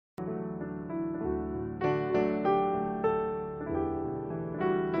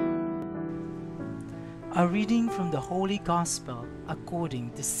A reading from the Holy Gospel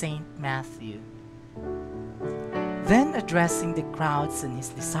according to Saint Matthew. Then addressing the crowds and his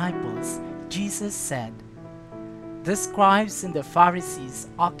disciples, Jesus said, "The scribes and the Pharisees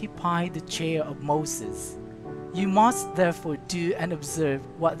occupy the chair of Moses. You must therefore do and observe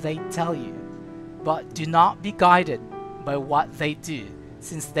what they tell you, but do not be guided by what they do,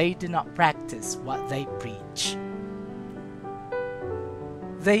 since they do not practice what they preach.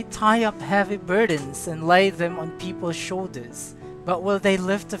 They tie up heavy burdens and lay them on people's shoulders, but will they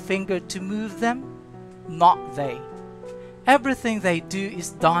lift a finger to move them? Not they. Everything they do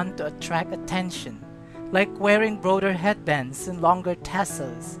is done to attract attention, like wearing broader headbands and longer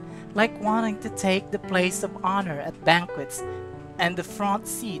tassels, like wanting to take the place of honor at banquets and the front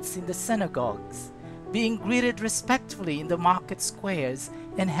seats in the synagogues, being greeted respectfully in the market squares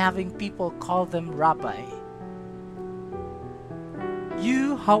and having people call them Rabbi.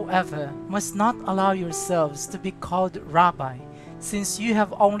 You, however, must not allow yourselves to be called Rabbi, since you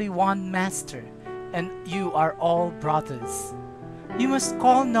have only one master, and you are all brothers. You must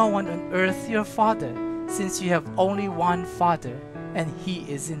call no one on earth your father, since you have only one Father, and he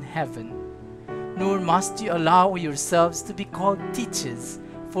is in heaven. Nor must you allow yourselves to be called teachers,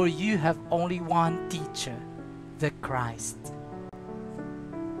 for you have only one teacher, the Christ.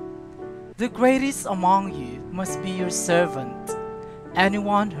 The greatest among you must be your servant.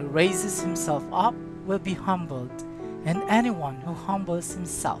 Anyone who raises himself up will be humbled, and anyone who humbles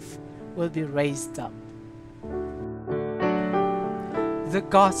himself will be raised up." The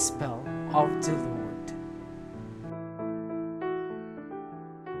Gospel of the Lord.